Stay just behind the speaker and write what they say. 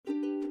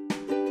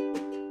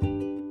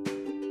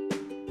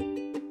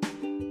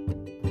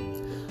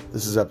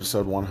This is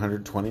episode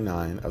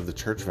 129 of the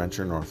Church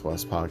Venture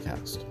Northwest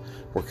podcast.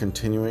 We're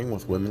continuing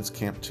with Women's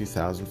Camp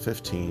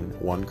 2015,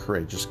 One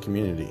Courageous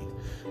Community.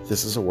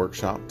 This is a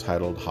workshop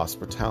titled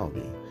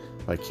Hospitality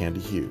by Candy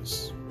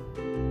Hughes.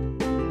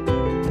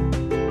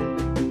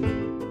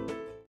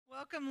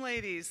 Welcome,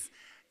 ladies.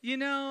 You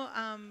know,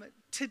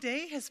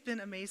 today has been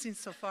amazing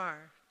so far.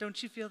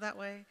 Don't you feel that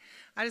way?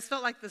 I just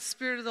felt like the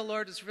Spirit of the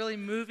Lord is really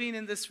moving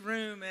in this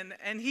room,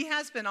 and He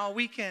has been all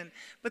weekend.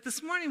 But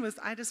this morning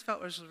I just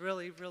felt was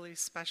really, really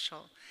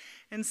special.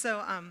 And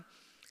so,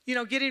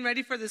 getting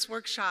ready for this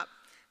workshop,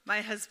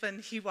 my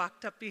husband, he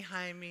walked up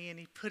behind me and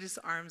he put his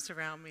arms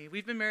around me.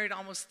 We've been married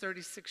almost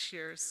 36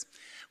 years.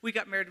 We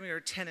got married when we were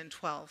 10 and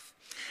 12.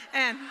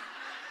 And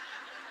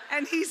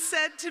he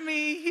said to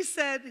me,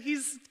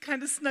 he's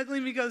kind of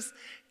snuggling me, he goes,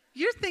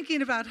 "You're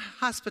thinking about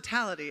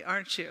hospitality,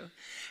 aren't you?"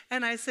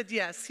 And I said,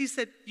 "Yes." He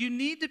said, "You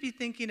need to be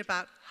thinking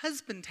about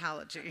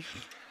husbandology."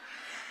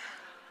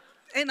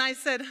 And I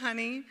said,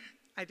 "Honey,"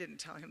 I didn't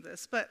tell him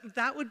this, but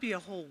that would be a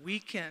whole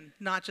weekend,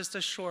 not just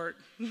a short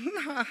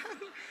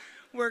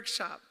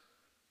workshop.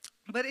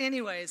 But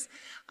anyways,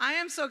 I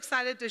am so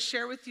excited to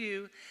share with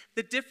you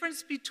the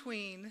difference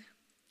between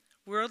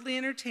worldly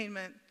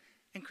entertainment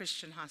and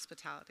Christian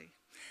hospitality.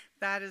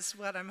 That is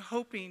what I'm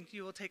hoping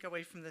you will take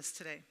away from this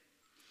today.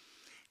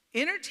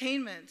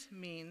 Entertainment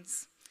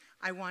means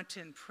I want to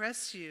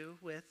impress you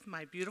with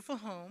my beautiful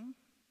home,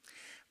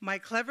 my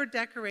clever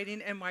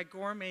decorating, and my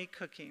gourmet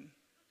cooking.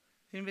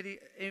 Anybody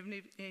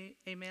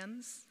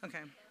amens?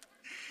 Okay.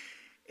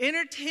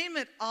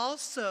 Entertainment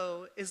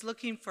also is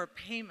looking for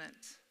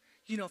payment.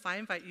 You know, if I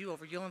invite you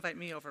over, you'll invite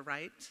me over,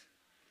 right?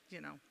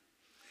 You know.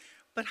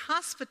 But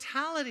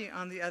hospitality,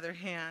 on the other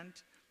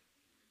hand,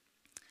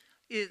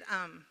 is,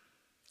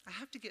 I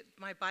have to get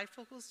my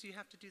bifocals. Do you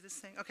have to do this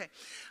thing? Okay.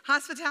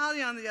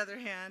 Hospitality, on the other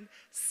hand,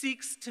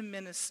 seeks to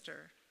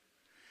minister.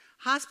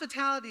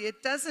 Hospitality,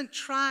 it doesn't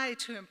try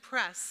to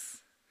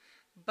impress,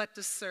 but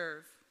to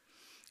serve.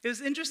 It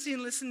was interesting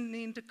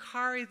listening to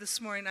Kari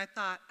this morning. I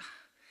thought,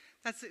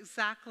 that's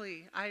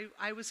exactly,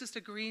 I was just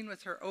agreeing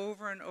with her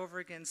over and over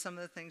again, some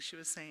of the things she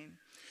was saying.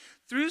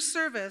 Through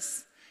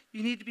service,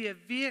 you need to be a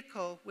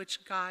vehicle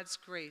which God's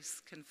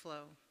grace can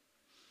flow.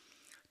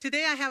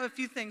 Today I have a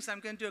few things. I'm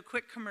going to do a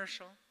quick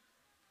commercial.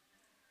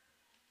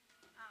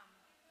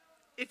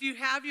 If you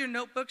have your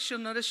notebooks, you'll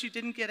notice you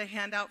didn't get a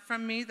handout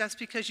from me. That's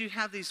because you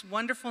have these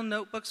wonderful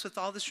notebooks with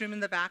all this room in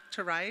the back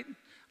to write.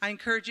 I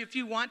encourage you, if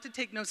you want to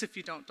take notes, if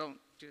you don't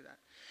do that.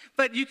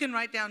 But you can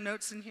write down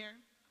notes in here.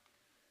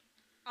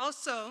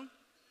 Also,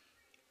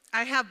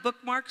 I have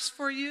bookmarks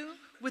for you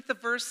with the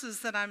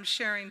verses that I'm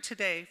sharing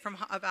today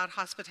about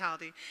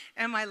hospitality.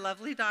 And my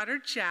lovely daughter,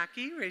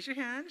 Jackie, raise your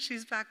hand,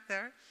 she's back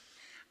there.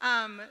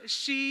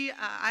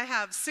 I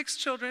have 6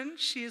 children.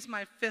 She is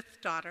my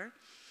 5th daughter.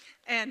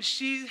 And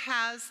she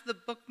has the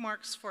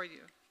bookmarks for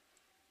you.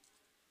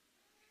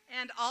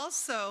 And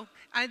also,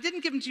 I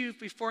didn't give them to you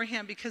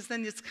beforehand because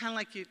then it's kind of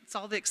like it's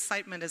all the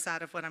excitement is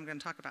out of what I'm going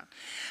to talk about.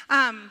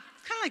 Kind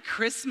of like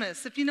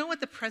Christmas, if you know what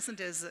the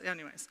present is,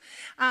 anyways.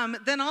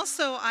 Then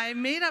also, I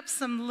made up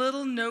some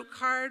little note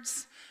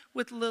cards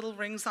with little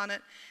rings on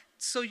it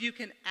so you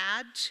can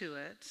add to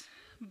it.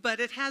 But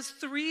it has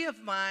 3 of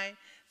my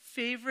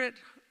favorite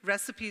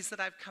recipes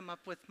that I've come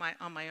up with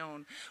on my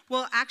own.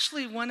 Well,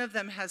 actually, one of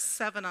them has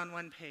 7 on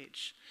one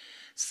page.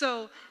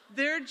 So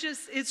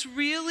it's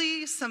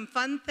really some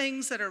fun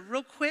things that are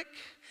real quick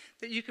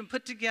that you can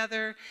put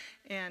together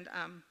and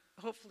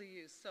hopefully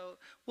use. So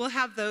we'll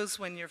have those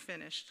when you're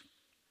finished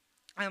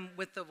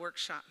with the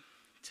workshop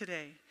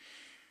today.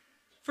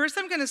 First,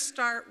 I'm going to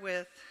start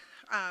with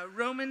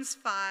Romans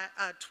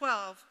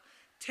 12,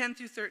 10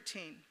 through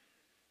 13.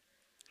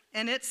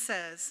 And it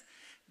says,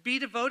 "Be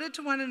devoted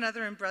to one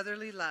another in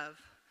brotherly love.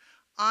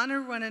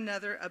 Honor one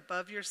another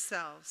above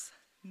yourselves,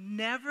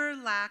 never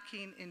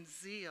lacking in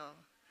zeal,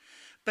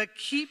 but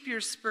keep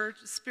your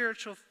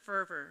spiritual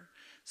fervor,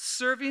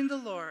 serving the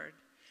Lord.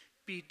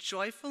 Be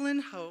joyful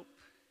in hope,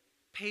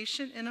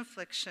 patient in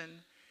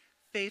affliction,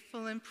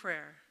 faithful in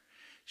prayer.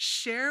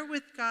 Share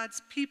with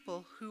God's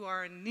people who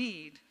are in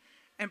need,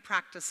 and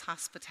practice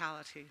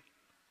hospitality."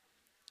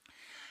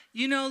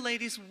 You know,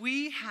 ladies,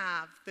 we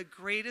have the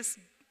greatest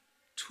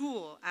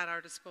tool at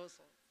our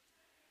disposal.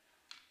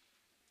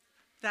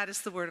 That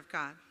is the Word of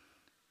God.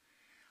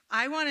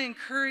 I want to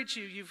encourage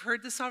you, you've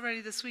heard this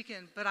already this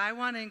weekend, but I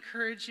want to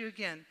encourage you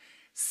again,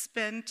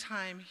 spend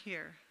time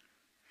here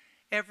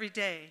every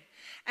day.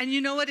 And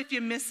you know what, if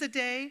you miss a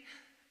day,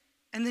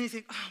 and then you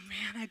think, "Oh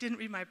man, I didn't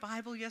read my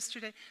Bible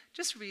yesterday,"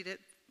 just read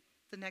it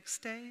the next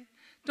day.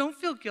 Don't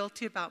feel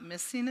guilty about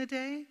missing a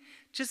day.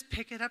 Just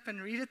pick it up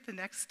and read it the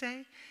next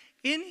day.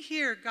 In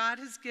here, God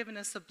has given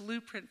us a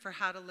blueprint for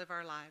how to live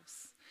our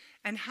lives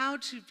and how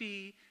to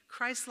be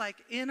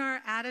Christ-like in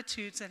our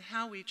attitudes and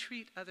how we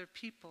treat other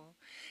people.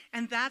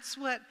 And that's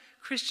what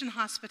Christian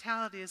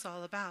hospitality is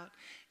all about,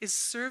 is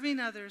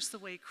serving others the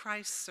way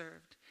Christ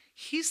served.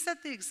 He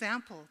set the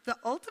example, the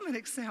ultimate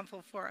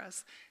example for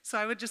us. So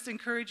I would just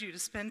encourage you to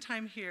spend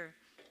time here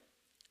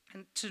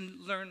and to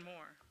learn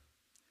more.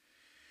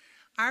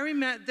 I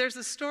remember, there's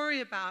a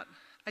story about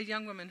a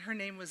young woman. Her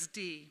name was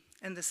Dee,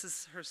 and this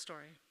is her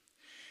story.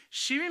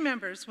 She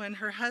remembers when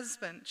her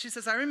husband, she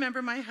says, I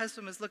remember my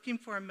husband was looking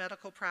for a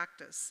medical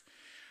practice.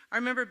 I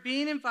remember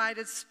being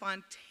invited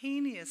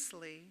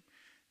spontaneously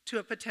to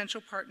a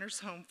potential partner's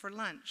home for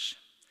lunch.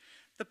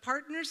 The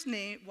partner's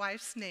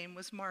wife's name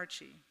was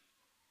Margie.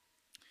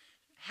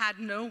 Had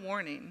no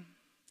warning,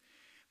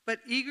 but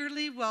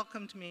eagerly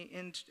welcomed me,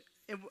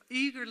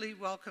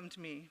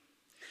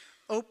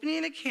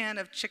 opening a can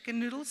of chicken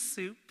noodle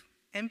soup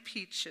and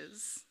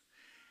peaches,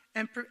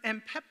 and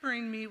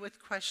peppering me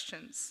with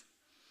questions,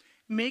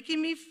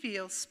 making me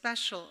feel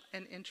special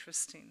and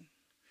interesting.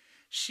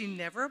 She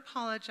never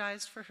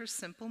apologized for her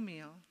simple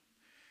meal,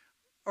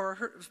 or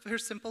her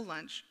simple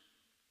lunch,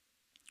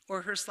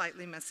 or her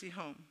slightly messy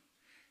home.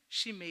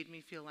 She made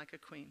me feel like a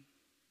queen.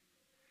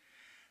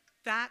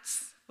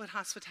 That's what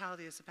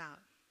hospitality is about.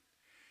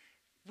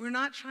 We're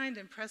not trying to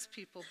impress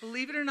people.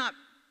 Believe it or not,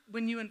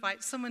 when you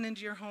invite someone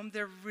into your home,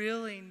 they're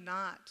really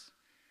not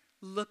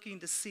looking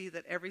to see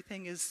that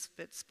everything is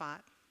fit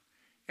spot,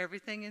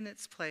 everything in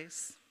its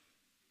place.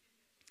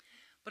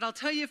 But I'll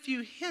tell you a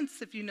few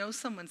hints if you know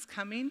someone's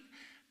coming.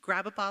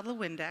 Grab a bottle of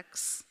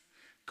Windex,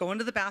 go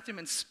into the bathroom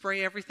and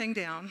spray everything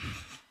down.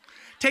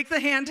 Take the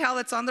hand towel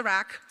that's on the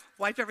rack,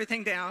 wipe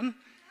everything down,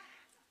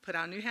 put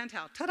out a new hand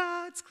towel.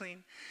 Ta-da, it's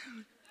clean.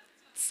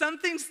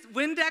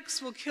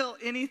 Windex will kill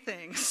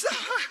anything. So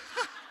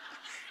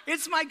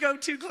it's my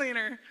go-to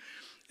cleaner.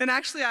 And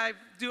actually, I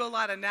do a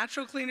lot of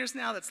natural cleaners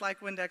now that's like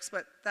Windex,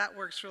 but that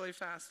works really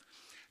fast.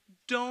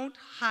 Don't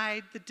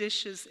hide the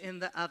dishes in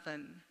the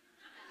oven.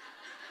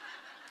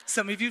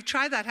 Some of you have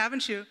tried that,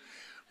 haven't you?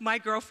 My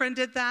girlfriend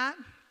did that.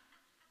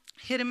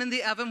 Hid them in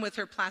the oven with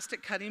her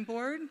plastic cutting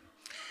board.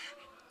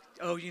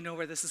 Oh, you know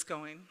where this is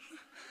going.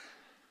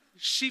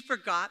 She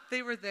forgot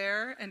they were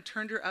there and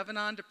turned her oven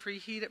on to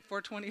preheat at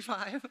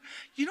 425.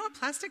 You know what?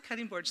 Plastic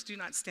cutting boards do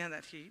not stand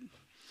that heat.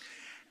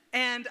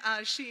 And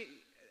she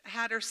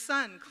had her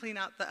son clean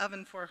out the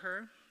oven for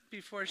her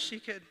before she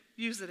could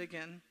use it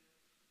again.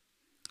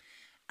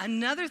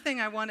 Another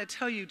thing I want to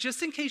tell you,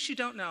 just in case you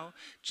don't know,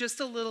 just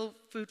a little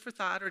food for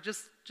thought or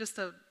just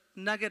a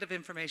nugget of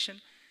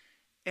information,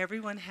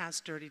 everyone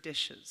has dirty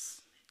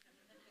dishes.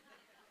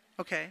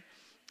 Okay?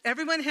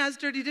 Everyone has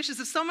dirty dishes.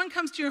 If someone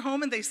comes to your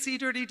home and they see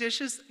dirty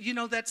dishes, you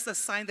know that's a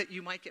sign that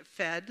you might get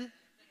fed.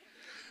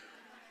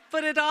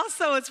 But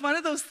it's one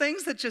of those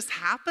things that just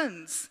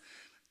happens.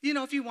 You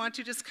know, if you want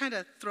to, just kind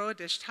of throw a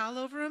dish towel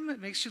over them.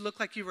 It makes you look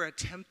like you were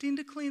attempting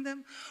to clean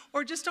them.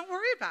 Or just don't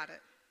worry about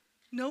it.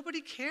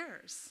 Nobody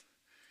cares.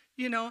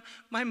 You know,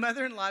 my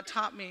mother-in-law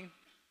taught me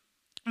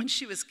when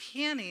she was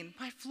canning,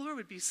 my floor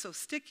would be so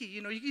sticky.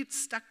 You know, you get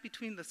stuck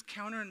between the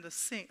counter and the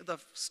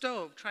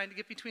stove, trying to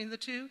get between the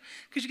two,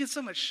 because you get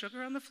so much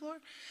sugar on the floor.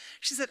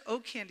 She said, oh,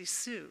 Candy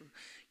Sue,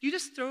 you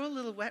just throw a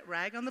little wet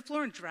rag on the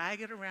floor and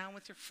drag it around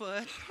with your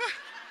foot.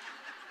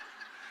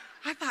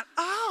 I thought,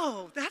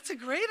 oh, that's a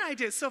great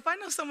idea. So if I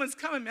know someone's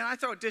coming, man, I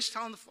throw a dish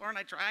towel on the floor and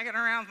I drag it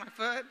around with my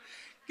foot.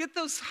 Get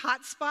those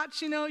hot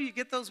spots, you know, you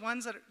get those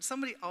ones that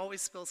somebody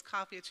always spills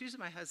coffee. It's usually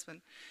my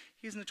husband.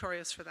 He's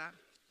notorious for that.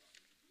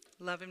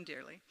 Love him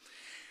dearly.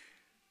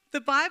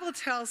 The Bible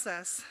tells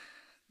us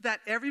that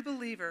every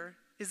believer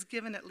is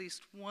given at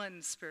least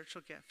one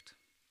spiritual gift.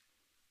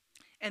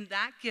 And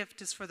that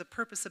gift is for the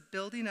purpose of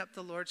building up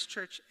the Lord's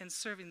church and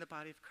serving the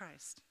body of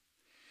Christ.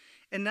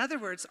 In other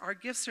words, our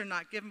gifts are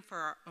not given for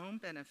our own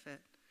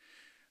benefit,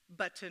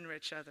 but to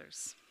enrich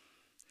others.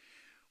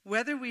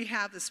 Whether we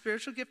have the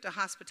spiritual gift of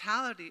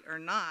hospitality or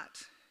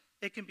not,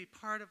 it can be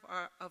part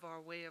of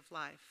our way of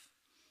life.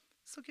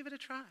 So give it a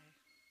try.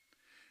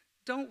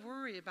 Don't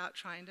worry about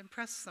trying to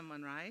impress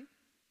someone, right?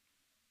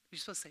 You're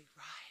supposed to say,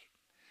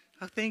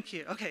 right. Oh, thank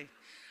you. Okay.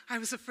 I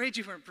was afraid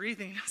you weren't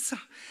breathing. So,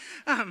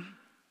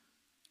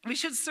 we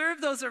should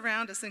serve those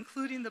around us,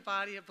 including the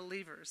body of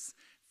believers,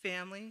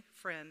 family,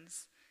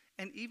 friends,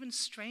 and even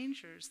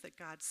strangers that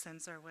God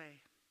sends our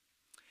way.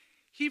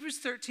 Hebrews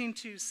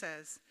 13:2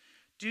 says,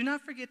 do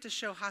not forget to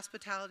show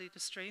hospitality to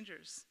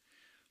strangers,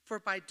 for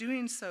by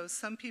doing so,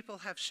 some people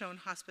have shown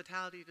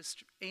hospitality to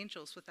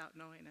angels without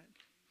knowing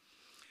it.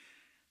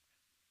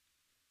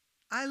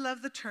 I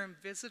love the term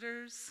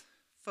visitors,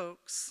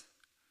 folks,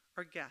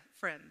 or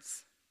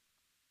friends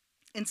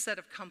instead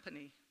of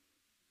company.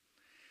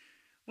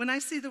 When I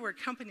see the word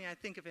company, I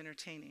think of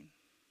entertaining.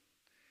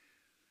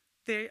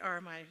 They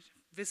are my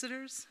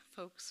visitors,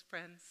 folks,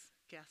 friends,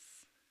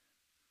 guests.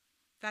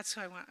 That's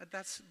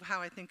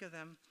how I think of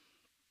them.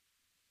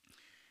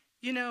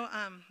 You know,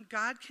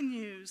 God can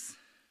use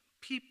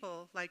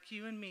people like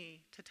you and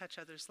me to touch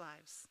others'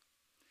 lives.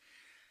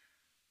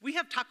 We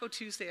have Taco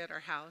Tuesday at our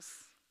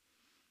house.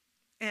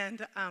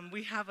 And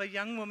we have a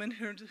young woman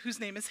whose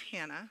name is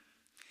Hannah.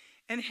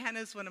 And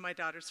Hannah is one of my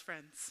daughter's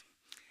friends.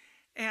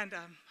 And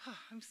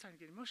I'm starting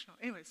to get emotional.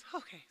 Anyways,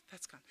 okay,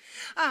 that's gone.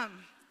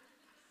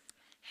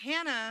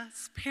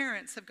 Hannah's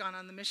parents have gone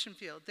on the mission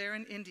field. They're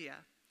in India.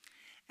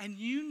 And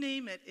you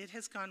name it, it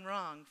has gone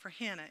wrong for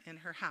Hannah in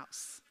her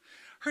house.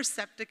 Her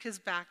septic is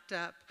backed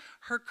up.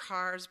 Her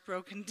car's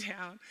broken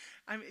down.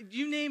 I mean,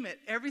 you name it,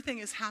 everything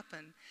has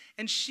happened.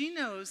 And she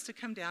knows to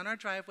come down our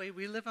driveway.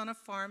 We live on a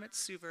farm at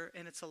Suver,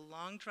 and it's a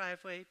long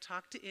driveway.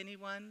 Talk to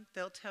anyone,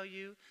 they'll tell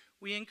you.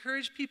 We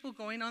encourage people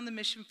going on the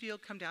mission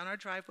field, come down our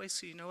driveway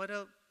so you know what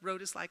a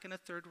road is like in a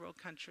third world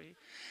country.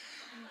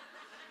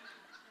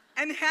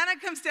 And Hannah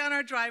comes down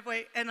our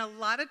driveway, and a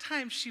lot of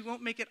times she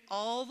won't make it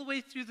all the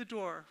way through the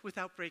door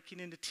without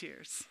breaking into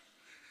tears.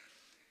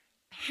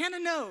 Hannah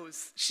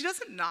knows. She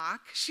doesn't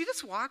knock. She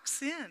just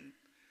walks in.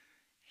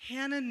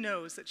 Hannah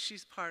knows that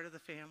she's part of the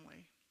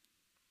family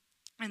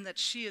and that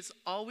she is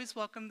always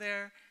welcome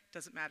there.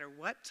 Doesn't matter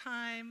what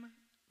time,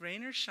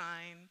 rain or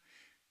shine,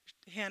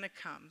 Hannah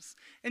comes.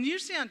 And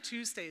usually on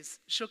Tuesdays,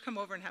 she'll come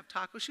over and have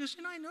tacos. She goes,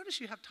 I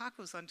noticed you have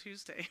tacos on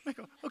Tuesday. I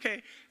go,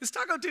 okay, it's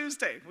Taco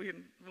Tuesday.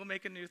 We'll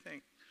make a new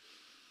thing.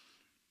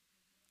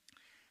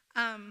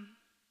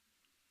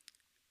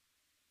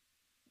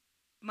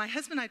 My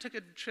husband and I took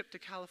a trip to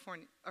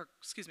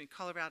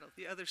Colorado,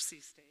 the other sea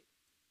state.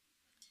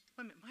 Wait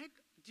a minute, Mike,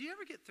 do you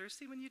ever get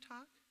thirsty when you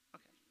talk?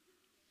 Okay.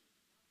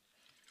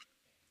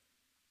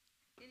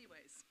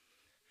 Anyways,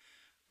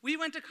 we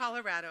went to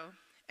Colorado,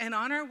 and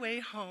on our way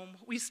home,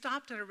 we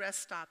stopped at a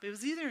rest stop. It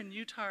was either in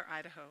Utah or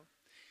Idaho.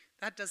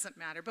 That doesn't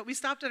matter, but we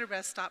stopped at a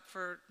rest stop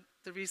for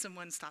the reason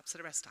one stops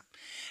at a rest stop.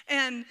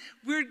 And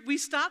we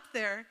stopped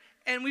there,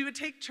 and we would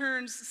take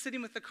turns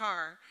sitting with the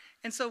car.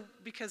 And so,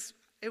 because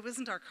it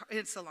wasn't our car,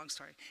 it's a long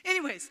story.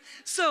 Anyways,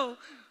 so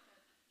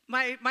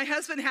my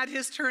husband had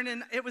his turn,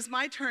 and it was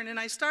my turn, and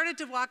I started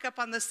to walk up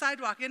on the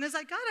sidewalk. And as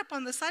I got up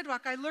on the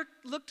sidewalk, I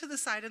looked to the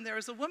side, and there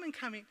was a woman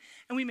coming,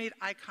 and we made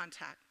eye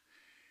contact.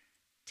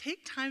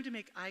 Take time to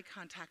make eye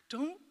contact.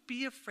 Don't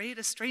be afraid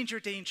of stranger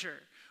danger,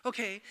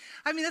 okay?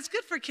 I mean, that's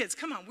good for kids.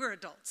 Come on, we're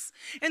adults.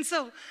 And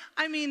so,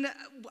 I mean,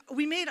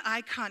 we made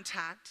eye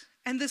contact,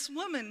 and this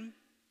woman,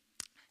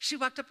 she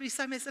walked up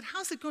beside me and said,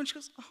 how's it going? She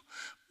goes, oh,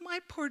 my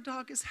poor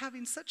dog is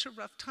having such a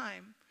rough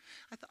time.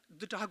 I thought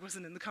the dog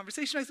wasn't in the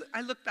conversation.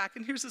 I looked back,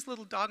 and here's this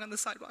little dog on the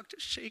sidewalk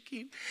just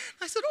shaking.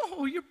 I said,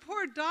 oh, your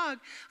poor dog.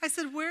 I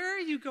said, where are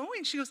you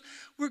going? She goes,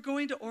 we're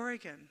going to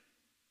Oregon.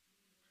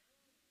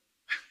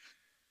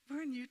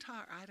 We're in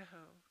Utah or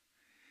Idaho.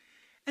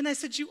 And I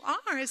said, you are?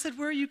 I said,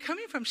 where are you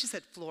coming from? She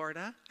said,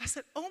 Florida. I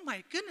said, oh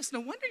my goodness, no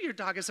wonder your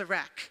dog is a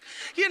wreck.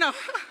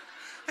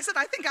 I said,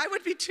 I think I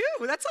would be too.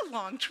 That's a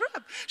long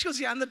trip. She goes,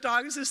 yeah, and the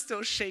dog is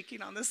still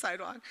shaking on the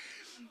sidewalk.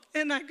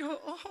 And I go,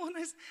 oh,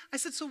 and I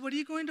said, so what are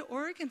you going to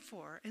Oregon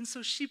for? And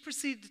so she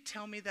proceeded to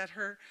tell me that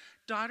her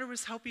daughter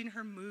was helping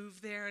her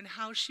move there and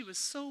how she was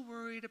so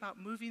worried about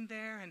moving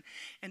there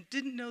and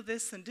didn't know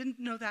this and didn't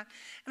know that.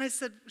 And I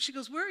said, she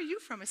goes, where are you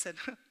from? I said,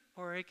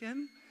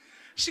 Oregon.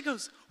 She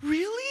goes,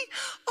 really?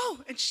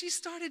 Oh, and she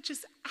started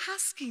just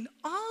asking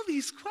all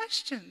these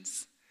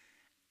questions.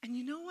 And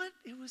you know what?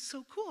 It was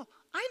so cool.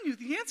 I knew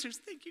the answers.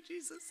 Thank you,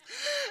 Jesus.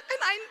 And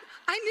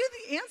I knew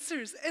the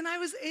answers. And I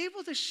was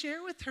able to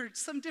share with her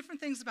some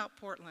different things about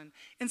Portland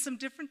and some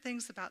different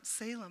things about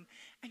Salem.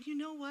 And you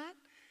know what?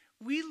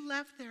 We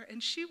left there,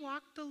 and she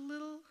walked a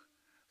little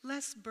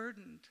less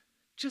burdened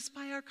just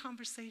by our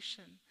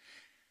conversation.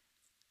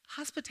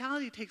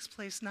 Hospitality takes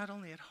place not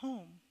only at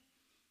home,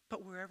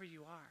 but wherever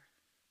you are.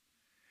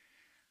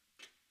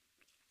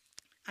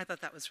 I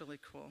thought that was really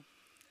cool.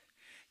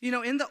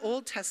 In the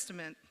Old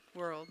Testament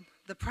world,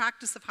 the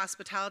practice of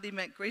hospitality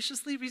meant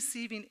graciously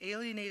receiving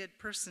alienated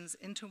persons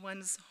into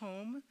one's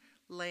home,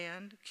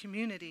 land,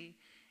 community,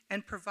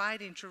 and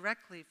providing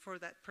directly for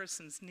that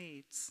person's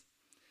needs.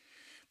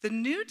 The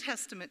New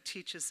Testament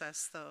teaches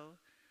us, though,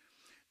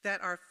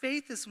 that our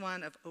faith is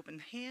one of open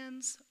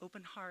hands,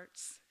 open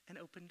hearts, and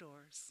open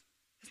doors.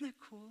 Isn't that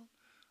cool?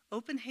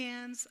 Open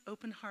hands,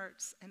 open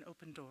hearts, and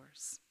open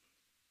doors.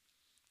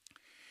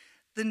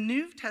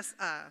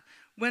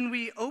 When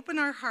we open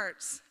our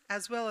hearts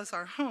as well as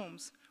our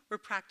homes, we're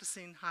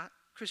practicing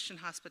Christian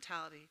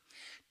hospitality.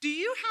 Do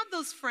you have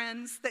those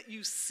friends that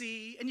you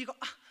see and you go,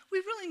 we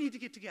really need to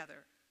get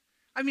together?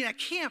 I mean, at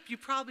camp, you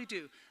probably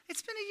do.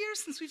 It's been a year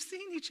since we've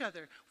seen each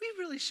other. We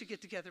really should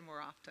get together more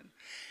often.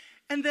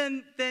 And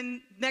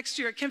then next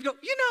year at camp, you go,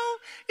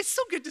 it's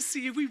so good to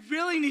see you. We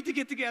really need to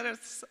get together.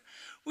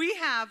 We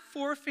have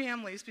 4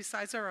 families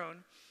besides our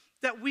own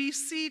that we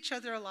see each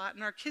other a lot,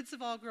 and our kids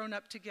have all grown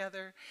up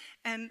together,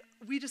 and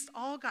we just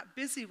all got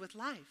busy with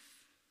life.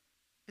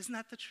 Isn't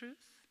that the truth?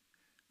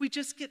 We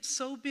just get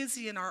so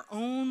busy in our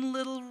own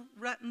little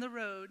rut in the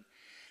road,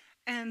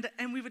 and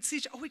we would see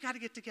each other, we got to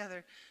get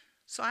together.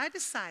 So I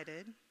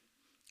decided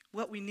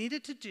what we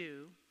needed to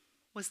do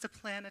was to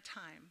plan a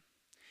time.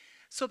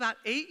 So about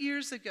 8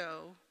 years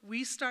ago,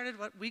 we started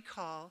what we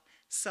call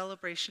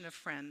Celebration of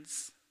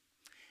Friends.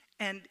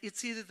 And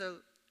it's either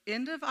the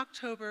end of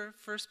October,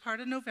 first part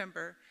of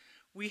November.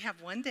 We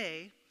have one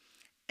day,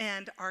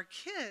 and our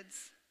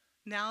kids,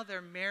 now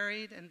they're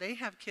married and they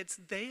have kids,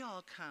 they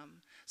all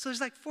come. So there's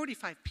like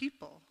 45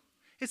 people.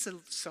 It's a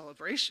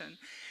celebration.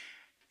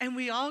 And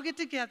we all get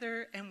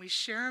together and we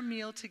share a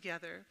meal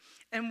together.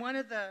 And one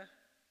of the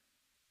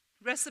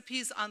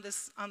recipes on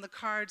the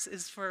cards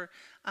is for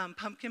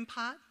pumpkin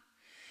pot.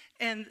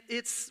 And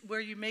it's where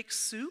you make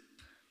soup,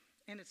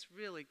 and it's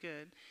really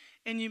good.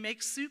 And you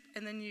make soup,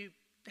 and then you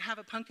have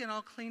a pumpkin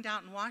all cleaned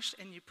out and washed,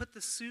 and you put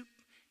the soup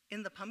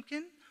in the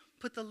pumpkin,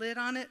 put the lid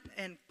on it,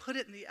 and put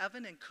it in the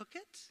oven and cook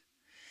it.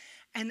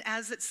 And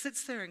as it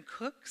sits there and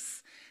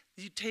cooks,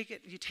 you take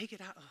it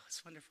out. Oh,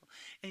 it's wonderful.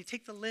 And you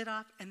take the lid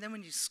off, and then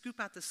when you scoop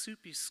out the soup,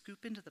 you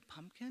scoop into the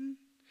pumpkin.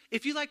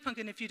 If you like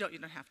pumpkin, if you don't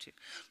have to.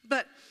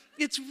 But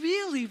it's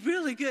really,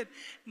 really good.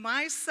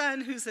 My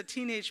son, who's a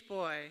teenage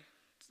boy,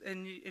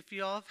 and if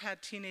you all have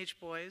had teenage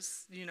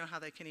boys, you know how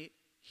they can eat.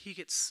 He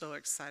gets so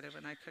excited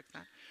when I cook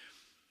that.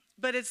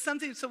 But it's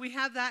something, so we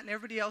have that, and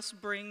everybody else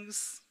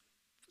brings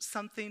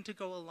something to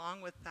go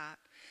along with that.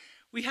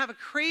 We have a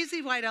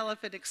crazy white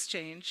elephant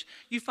exchange.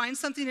 You find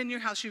something in your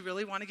house you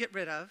really want to get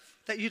rid of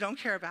that you don't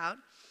care about.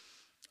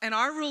 And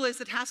our rule is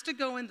it has to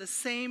go in the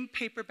same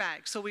paper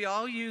bag. So we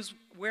all use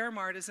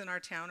Ware-Mart is in our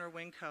town, or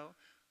Winco.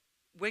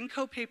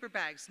 Winco paper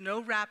bags,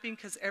 no wrapping,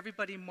 because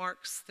everybody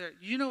marks their,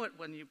 you know what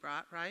one you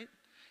brought, right?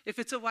 If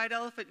it's a white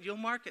elephant, you'll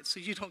mark it so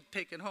you don't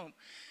take it home.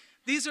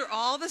 These are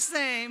all the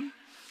same.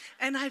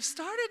 And I've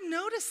started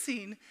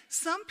noticing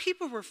some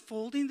people were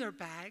folding their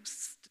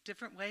bags a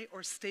different way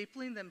or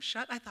stapling them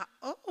shut. I thought,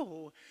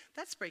 oh,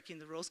 that's breaking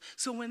the rules.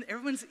 So when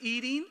everyone's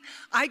eating,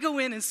 I go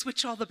in and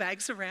switch all the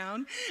bags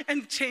around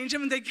and change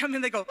them, and they come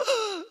in, they go,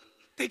 oh,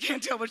 they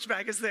can't tell which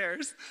bag is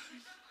theirs.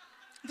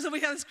 So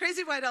we have this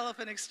crazy white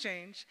elephant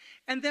exchange,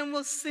 and then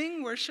we'll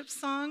sing worship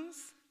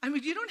songs. I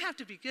mean, you don't have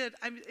to be good.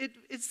 I mean,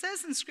 it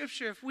says in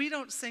Scripture, if we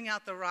don't sing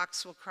out, the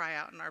rocks will cry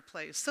out in our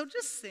place. So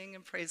just sing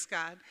and praise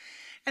God.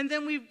 And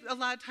then a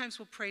lot of times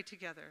we'll pray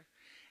together.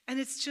 And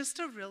it's just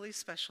a really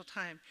special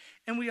time.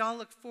 And we all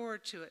look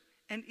forward to it.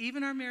 And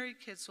even our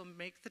married kids will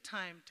make the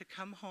time to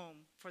come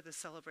home for the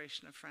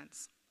celebration of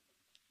friends.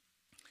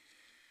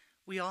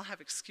 We all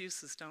have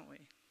excuses, don't we?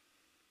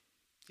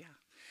 Yeah.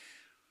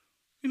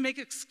 We make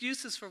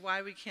excuses for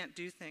why we can't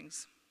do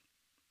things.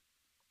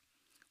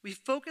 We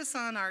focus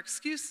on our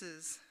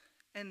excuses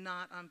and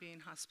not on being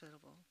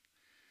hospitable.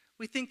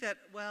 We think that,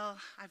 well,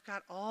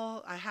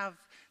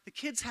 the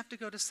kids have to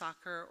go to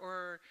soccer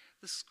or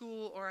the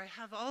school, or I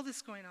have all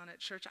this going on at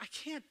church. I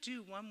can't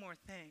do one more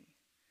thing.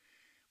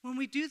 When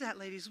we do that,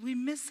 ladies, we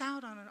miss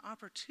out on an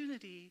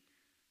opportunity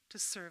to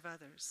serve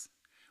others.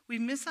 We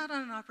miss out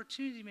on an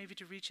opportunity maybe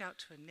to reach out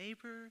to a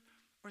neighbor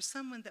or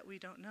someone that we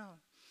don't know.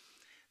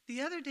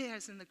 The other day I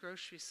was in the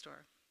grocery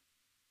store,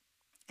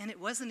 and it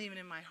wasn't even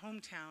in my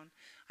hometown.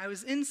 I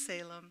was in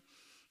Salem.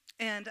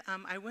 And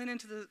I went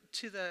into the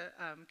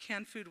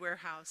canned food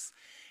warehouse,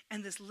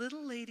 and this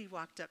little lady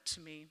walked up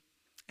to me,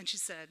 and she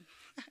said,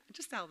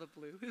 just out of the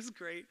blue, it was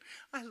great.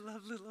 I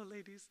love little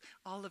ladies,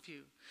 all of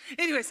you.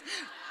 Anyways,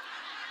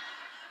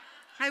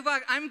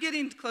 I'm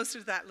getting closer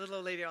to that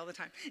little lady all the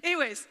time.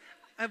 Anyways,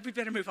 we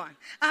better move on.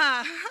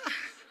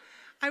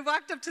 I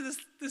walked up to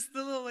this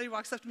little lady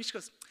walks up to me, she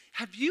goes,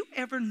 have you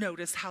ever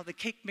noticed how the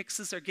cake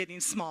mixes are getting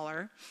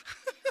smaller?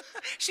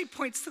 She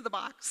points to the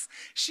box.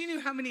 She knew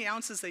how many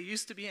ounces they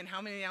used to be and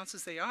how many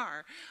ounces they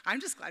are. I'm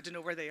just glad to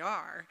know where they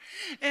are.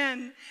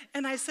 And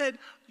I said,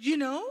 you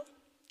know,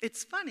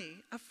 it's funny.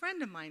 A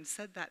friend of mine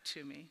said that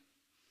to me.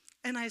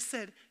 And I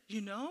said,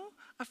 you know,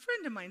 a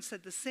friend of mine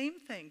said the same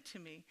thing to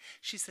me.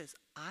 She says,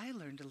 I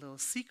learned a little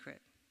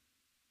secret.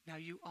 Now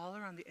you all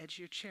are on the edge of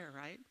your chair,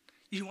 right?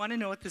 You want to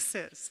know what this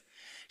is.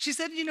 She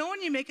said, you know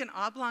when you make an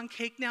oblong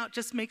cake now, it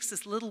just makes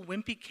this little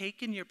wimpy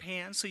cake in your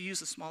pan, so you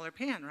use a smaller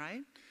pan,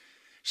 right?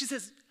 She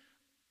says,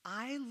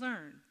 I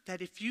learned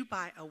that if you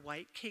buy a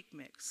white cake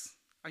mix,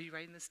 are you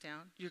writing this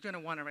down? You're going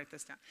to want to write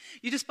this down.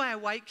 You just buy a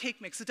white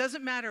cake mix. It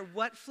doesn't matter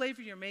what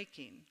flavor you're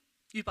making.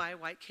 You buy a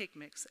white cake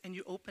mix, and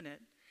you open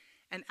it.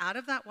 And out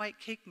of that white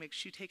cake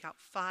mix, you take out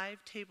 5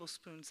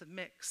 tablespoons of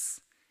mix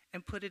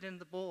and put it in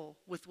the bowl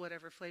with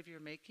whatever flavor you're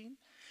making.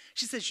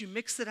 She says, you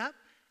mix it up,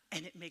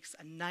 and it makes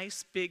a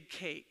nice big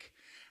cake.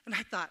 And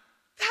I thought,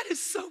 that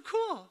is so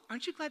cool.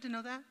 Aren't you glad to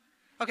know that?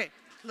 Okay,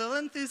 a little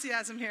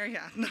enthusiasm here,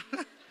 yeah.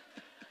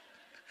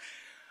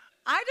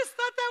 I just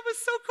thought that was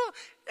so cool.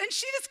 And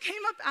she just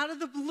came up out of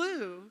the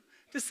blue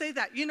to say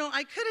that. You know,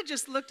 I could have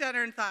just looked at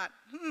her and thought,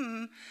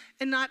 and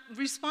not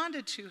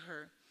responded to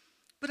her.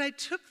 But I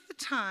took the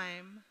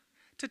time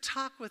to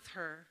talk with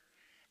her.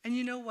 And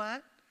you know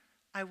what?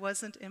 I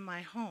wasn't in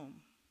my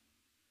home.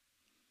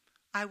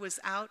 I was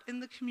out in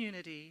the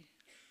community,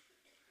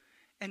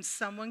 and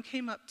someone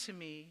came up to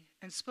me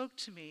and spoke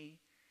to me,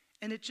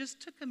 and it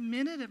just took a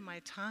minute of my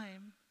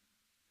time.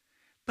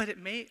 But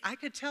I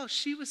could tell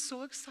she was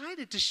so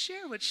excited to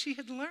share what she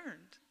had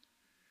learned.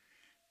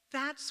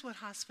 That's what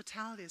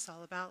hospitality is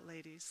all about,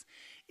 ladies.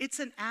 It's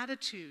an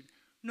attitude,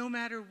 no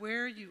matter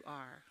where you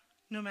are,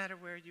 no matter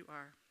where you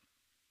are.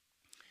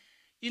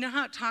 You know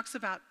how it talks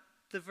about,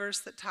 the verse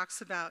that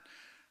talks about,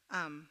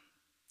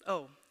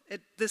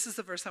 this is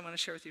the verse I want to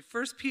share with you.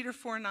 1 Peter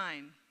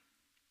 4:9.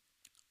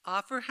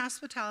 Offer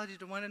hospitality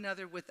to one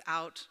another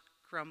without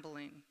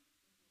grumbling.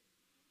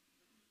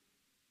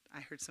 I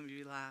heard some of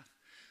you laugh.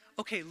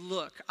 Okay,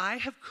 look, I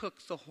have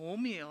cooked the whole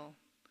meal.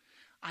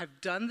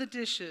 I've done the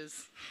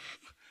dishes.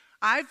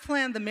 I've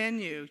planned the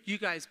menu. You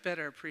guys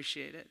better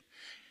appreciate it.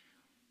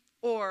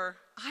 Or,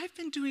 I've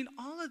been doing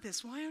all of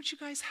this. Why aren't you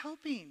guys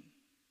helping?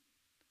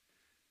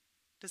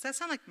 Does that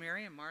sound like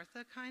Mary and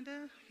Martha, kind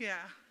of?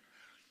 Yeah.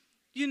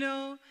 You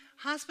know,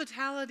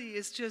 hospitality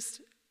is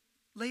just,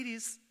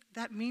 ladies,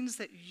 that means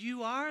that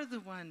you are the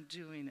one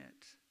doing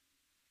it.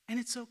 And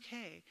it's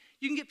okay.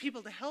 You can get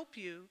people to help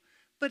you,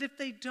 but if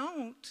they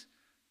don't,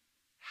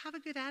 have a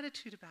good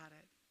attitude about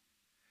it.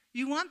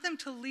 You want them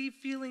to leave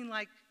feeling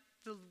like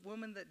the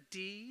woman that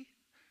Dee,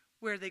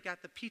 where they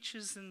got the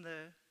peaches and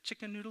the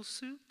chicken noodle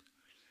soup.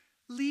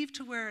 Leave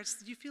to where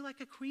you feel like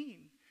a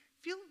queen.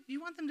 You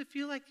want them to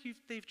feel like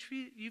you've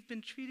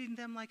been treating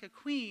them like a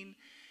queen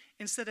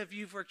instead of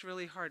you've worked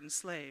really hard and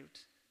slaved.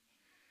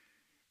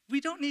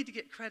 We don't need to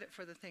get credit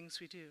for the things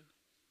we do.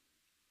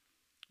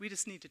 We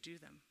just need to do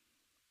them.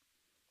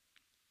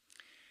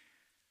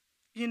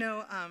 You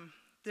know,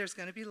 there's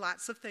going to be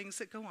lots of things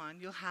that go on.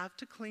 You'll have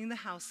to clean the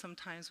house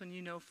sometimes when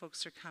you know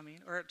folks are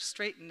coming, or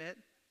straighten it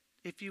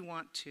if you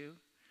want to.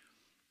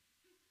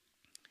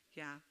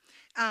 Yeah.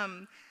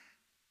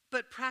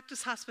 But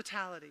practice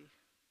hospitality.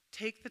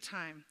 Take the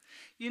time.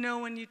 You know,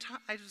 when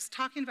I was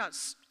talking about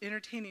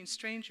entertaining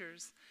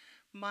strangers.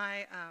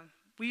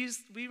 We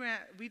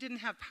didn't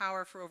have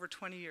power for over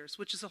 20 years,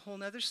 which is a whole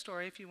nother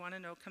story. If you want to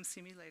know, come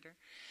see me later.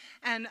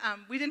 And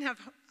we didn't have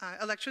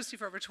electricity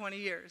for over 20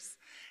 years.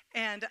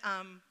 And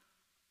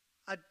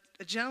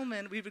a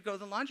gentleman, we would go to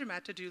the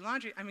laundromat to do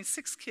laundry. I mean,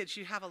 6 kids,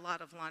 you have a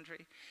lot of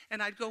laundry.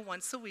 And I'd go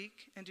once a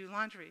week and do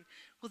laundry.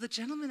 Well, the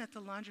gentleman at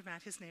the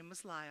laundromat, his name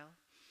was Lyle.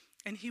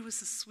 And he was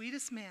the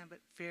sweetest man, but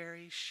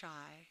very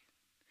shy.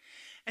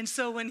 And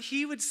so when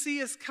he would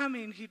see us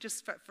coming, he'd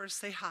just first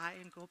say hi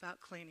and go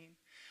about cleaning.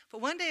 But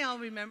one day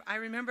I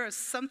remember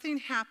something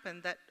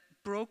happened that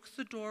broke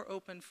the door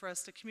open for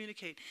us to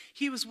communicate.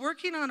 He was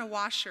working on a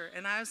washer,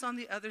 and I was on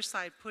the other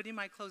side putting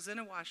my clothes in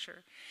a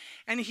washer.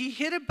 And he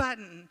hit a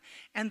button,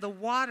 and the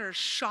water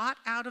shot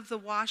out of the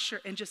washer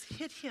and just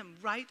hit him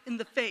right in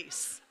the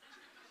face.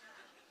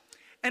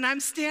 And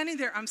I'm standing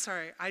there, I'm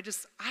sorry, I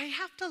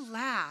have to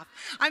laugh.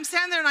 I'm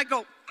standing there and I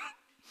go,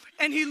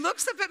 and he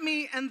looks up at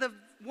me and the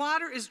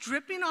water is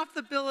dripping off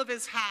the bill of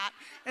his hat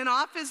and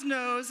off his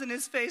nose and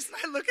his face. And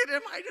I look at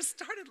him, I just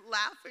started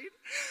laughing.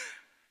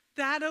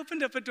 That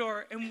opened up a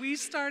door and we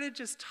started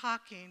just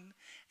talking.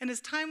 And as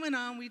time went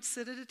on, we'd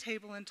sit at a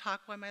table and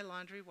talk while my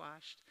laundry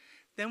washed.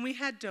 Then we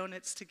had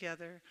donuts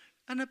together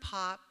and a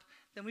pop.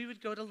 Then we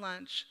would go to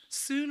lunch.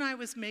 Soon I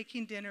was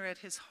making dinner at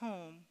his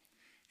home.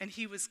 And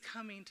he was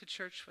coming to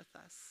church with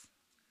us.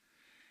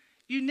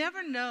 You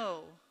never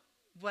know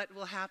what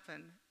will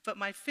happen, but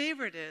my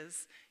favorite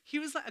is, he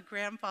was like a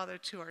grandfather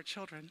to our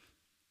children.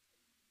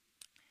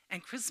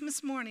 And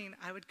Christmas morning,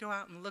 I would go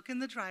out and look in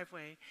the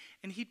driveway,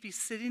 and he'd be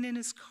sitting in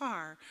his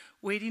car,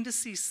 waiting to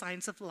see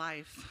signs of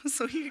life,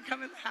 so he could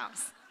come in the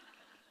house.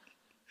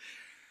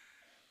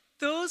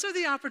 Those are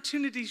the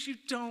opportunities you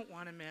don't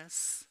want to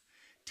miss.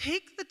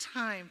 Take the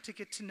time to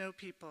get to know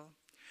people.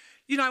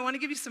 You know, I want to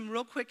give you some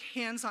real quick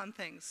hands-on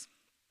things.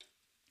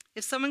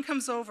 If someone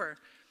comes over,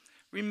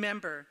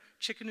 remember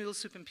chicken noodle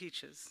soup and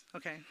peaches.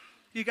 Okay,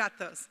 you got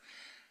those.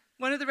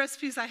 One of the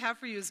recipes I have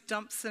for you is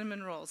dumped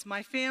cinnamon rolls.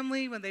 My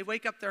family, when they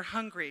wake up, they're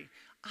hungry.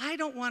 I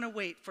don't want to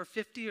wait for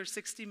 50 or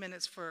 60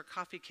 minutes for a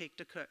coffee cake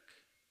to cook.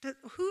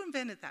 Who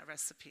invented that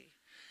recipe?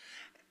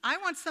 I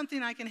want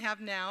something I can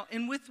have now,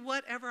 and with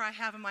whatever I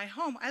have in my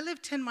home. I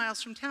live 10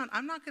 miles from town.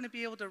 I'm not going to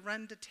be able to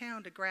run to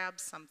town to grab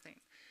something.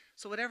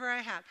 So whatever I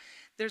have.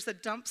 There's a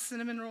dumped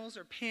cinnamon rolls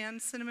or pan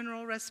cinnamon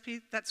roll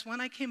recipe. That's one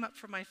I came up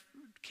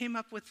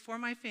with for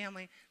my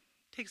family.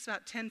 It takes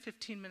about 10,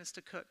 15 minutes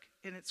to cook,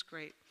 and it's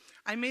great.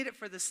 I made it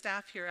for the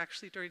staff here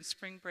actually during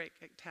spring break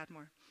at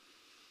Tadmore.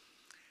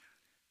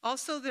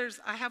 Also,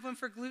 I have one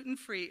for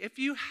gluten-free. If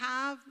you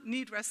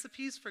need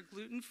recipes for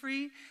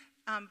gluten-free,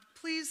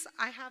 please,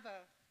 I have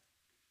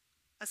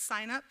a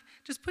sign-up.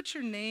 Just put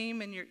your name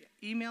and your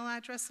email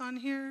address on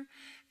here,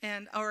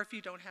 or if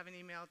you don't have an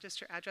email, just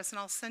your address, and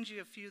I'll send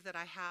you a few that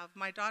I have.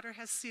 My daughter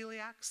has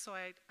celiac, so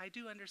I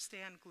do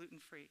understand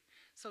gluten-free.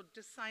 So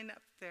just sign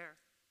up there.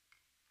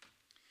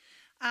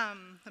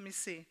 Let me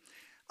see.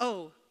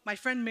 Oh, my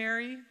friend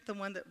Mary, the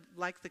one that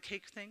liked the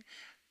cake thing,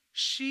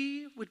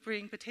 she would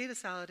bring potato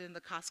salad in the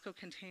Costco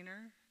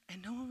container,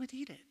 and no one would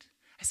eat it.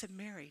 I said,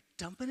 Mary,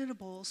 dump it in a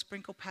bowl,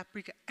 sprinkle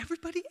paprika.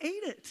 Everybody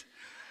ate it.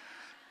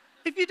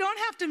 If you don't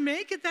have to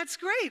make it, that's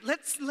great.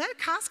 Let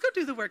Costco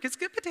do the work. It's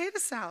good potato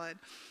salad.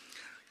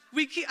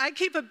 I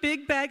keep a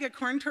big bag of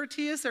corn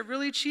tortillas. They're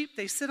really cheap.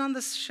 They sit on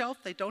the shelf.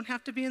 They don't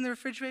have to be in the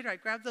refrigerator. I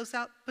grab those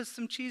out, put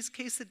some cheese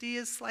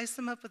quesadillas, slice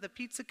them up with a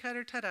pizza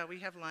cutter. Ta-da,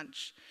 we have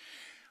lunch.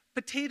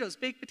 Potatoes,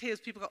 baked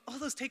potatoes, people go, oh,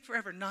 those take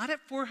forever. Not at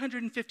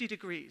 450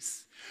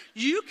 degrees.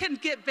 You can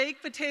get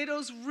baked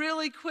potatoes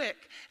really quick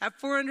at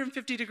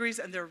 450 degrees,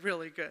 and they're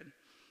really good.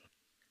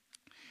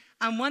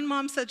 One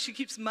mom said she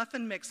keeps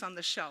muffin mix on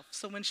the shelf,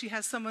 so when she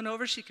has someone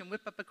over, she can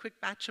whip up a quick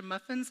batch of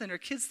muffins, and her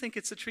kids think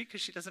it's a treat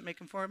because she doesn't make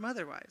them for them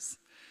otherwise.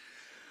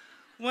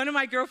 One of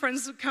my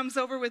girlfriends comes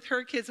over with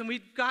her kids, and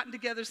we've gotten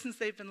together since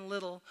they've been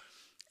little,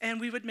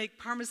 and we would make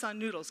Parmesan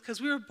noodles, because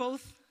we were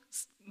both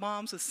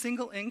moms with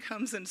single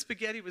incomes, and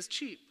spaghetti was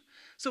cheap.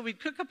 So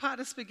we'd cook a pot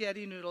of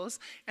spaghetti noodles,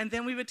 and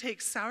then we would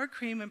take sour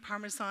cream and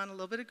Parmesan, a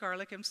little bit of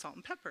garlic, and salt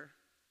and pepper.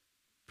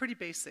 Pretty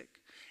basic.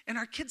 And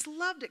our kids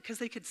loved it because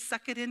they could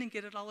suck it in and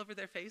get it all over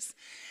their face.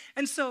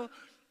 And so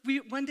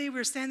one day we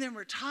were standing there and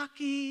we're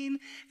talking,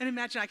 and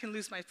imagine I can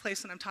lose my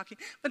place when I'm talking,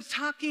 but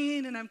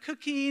talking and I'm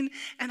cooking,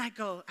 and I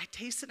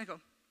taste it and I go,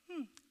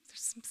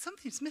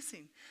 something's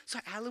missing. So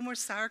I add a little more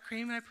sour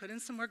cream and I put in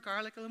some more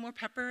garlic, a little more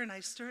pepper, and I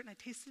stir it and I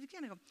taste it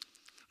again. I go,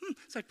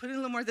 So I put in a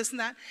little more of this and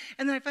that.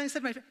 And then I finally said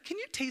to my friend, can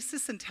you taste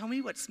this and tell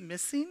me what's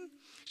missing?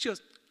 She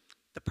goes,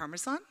 the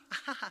Parmesan?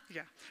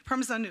 Yeah,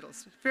 Parmesan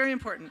noodles, very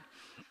important.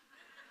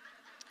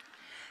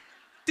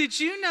 Did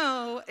you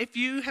know if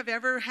you have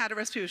ever had a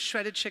recipe with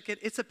shredded chicken,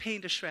 it's a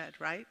pain to shred,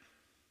 right?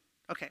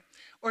 Okay,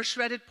 or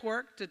shredded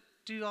pork to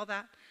do all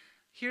that.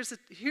 Here's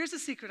a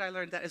secret I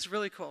learned that is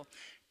really cool.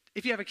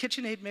 If you have a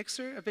KitchenAid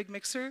mixer, a big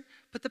mixer,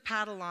 put the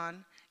paddle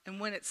on, and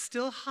when it's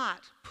still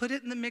hot, put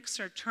it in the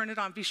mixer, turn it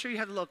on, be sure you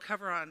have the little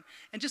cover on,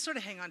 and just sort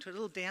of hang on to it.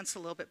 It'll dance a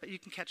little bit, but you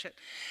can catch it.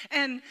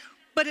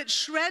 But it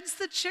shreds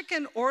the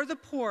chicken or the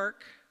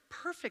pork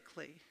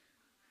perfectly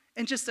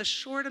in just a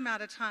short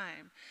amount of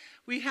time.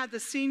 We had the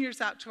seniors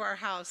out to our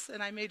house,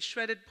 and I made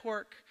shredded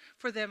pork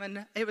for them,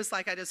 and it was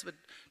like I just would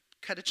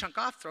cut a chunk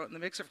off, throw it in the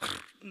mixer,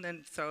 and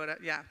then throw it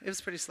out. Yeah, it was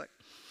pretty slick.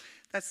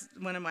 That's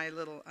one of my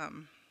little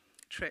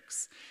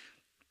tricks.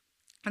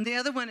 And the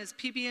other one is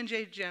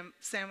PB&J jam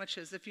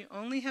sandwiches. If you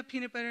only have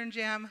peanut butter and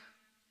jam,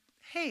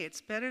 hey, it's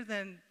better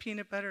than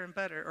peanut butter and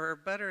butter, or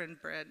butter and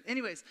bread.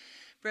 Anyways,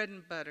 bread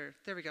and butter.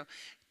 There we go.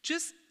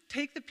 Just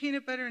take the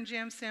peanut butter and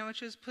jam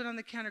sandwiches, put on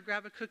the counter,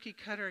 grab a cookie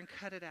cutter, and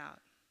cut it out.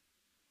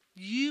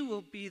 You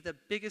will be the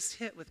biggest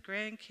hit with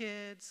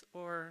grandkids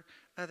or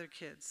other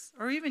kids,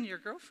 or even your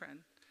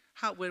girlfriend.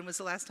 When was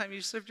the last time you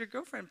served your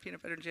girlfriend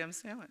peanut butter and jam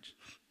sandwich?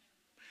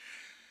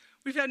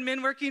 We've had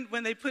men working,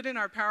 when they put in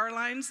our power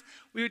lines,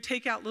 we would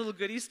take out little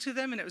goodies to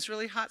them, and it was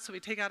really hot, so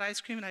we'd take out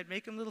ice cream, and I'd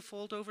make them little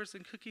foldovers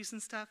and cookies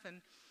and stuff.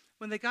 And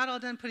when they got all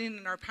done putting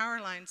in our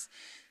power lines,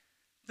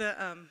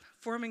 the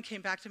foreman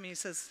came back to me and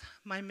says,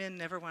 my men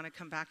never want to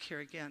come back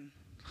here again.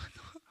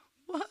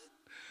 What?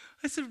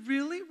 I said,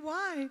 really?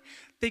 Why?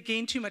 They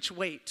gained too much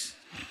weight.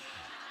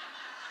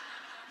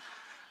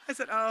 I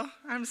said, oh,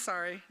 I'm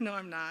sorry. No,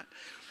 I'm not.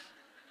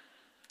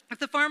 If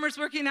the farmer's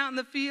working out in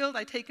the field,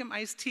 I take him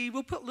iced tea.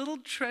 We'll put little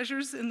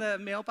treasures in the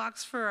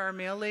mailbox for our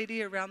mail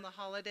lady around the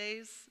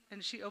holidays.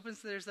 And she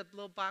opens, there's a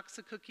little box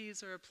of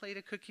cookies or a plate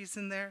of cookies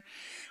in there.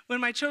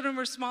 When my children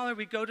were smaller,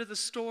 we'd go to the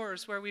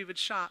stores where we would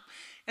shop.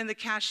 And the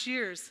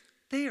cashiers,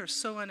 they are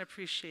so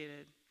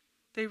unappreciated.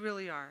 They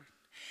really are.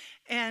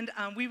 And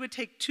we would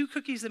take 2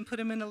 cookies and put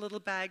them in a little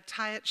bag,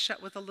 tie it shut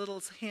with a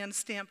little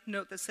hand-stamped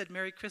note that said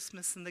Merry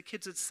Christmas, and the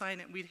kids would sign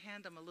it, and we'd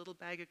hand them a little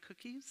bag of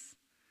cookies.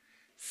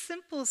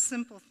 Simple,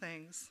 simple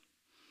things.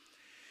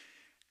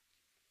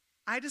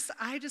 I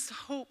just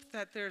hope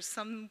that there's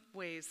some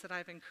ways that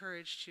I've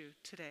encouraged you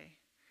today.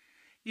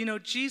 You know,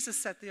 Jesus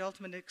set the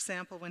ultimate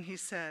example when he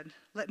said,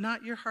 let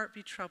not your heart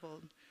be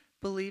troubled.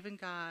 Believe in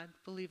God,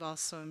 believe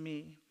also in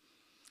me.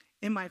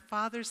 In my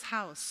Father's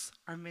house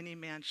are many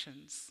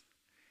mansions.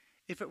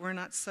 If it were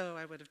not so,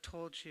 I would have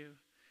told you.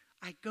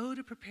 I go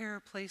to prepare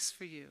a place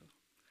for you.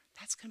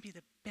 That's going to be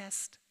the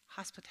best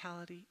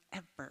hospitality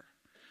ever.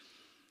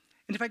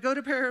 And if I go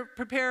to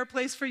prepare a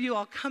place for you,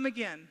 I'll come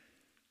again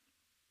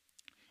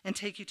and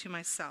take you to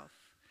myself,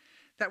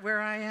 that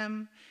where I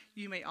am,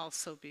 you may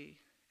also be.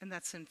 And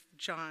that's in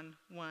John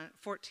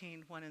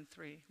 14, 1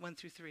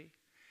 through 3.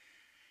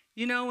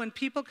 You know, when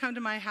people come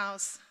to my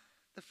house,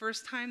 the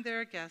first time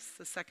they're a guest,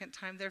 the second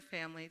time they're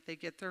family, they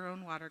get their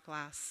own water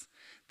glass.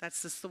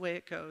 That's just the way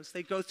it goes.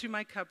 They go through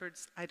my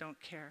cupboards. I don't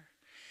care.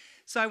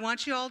 So I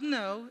want you all to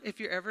know, if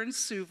you're ever in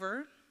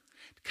Suver,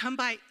 come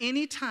by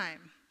any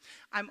time.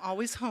 I'm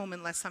always home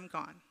unless I'm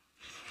gone.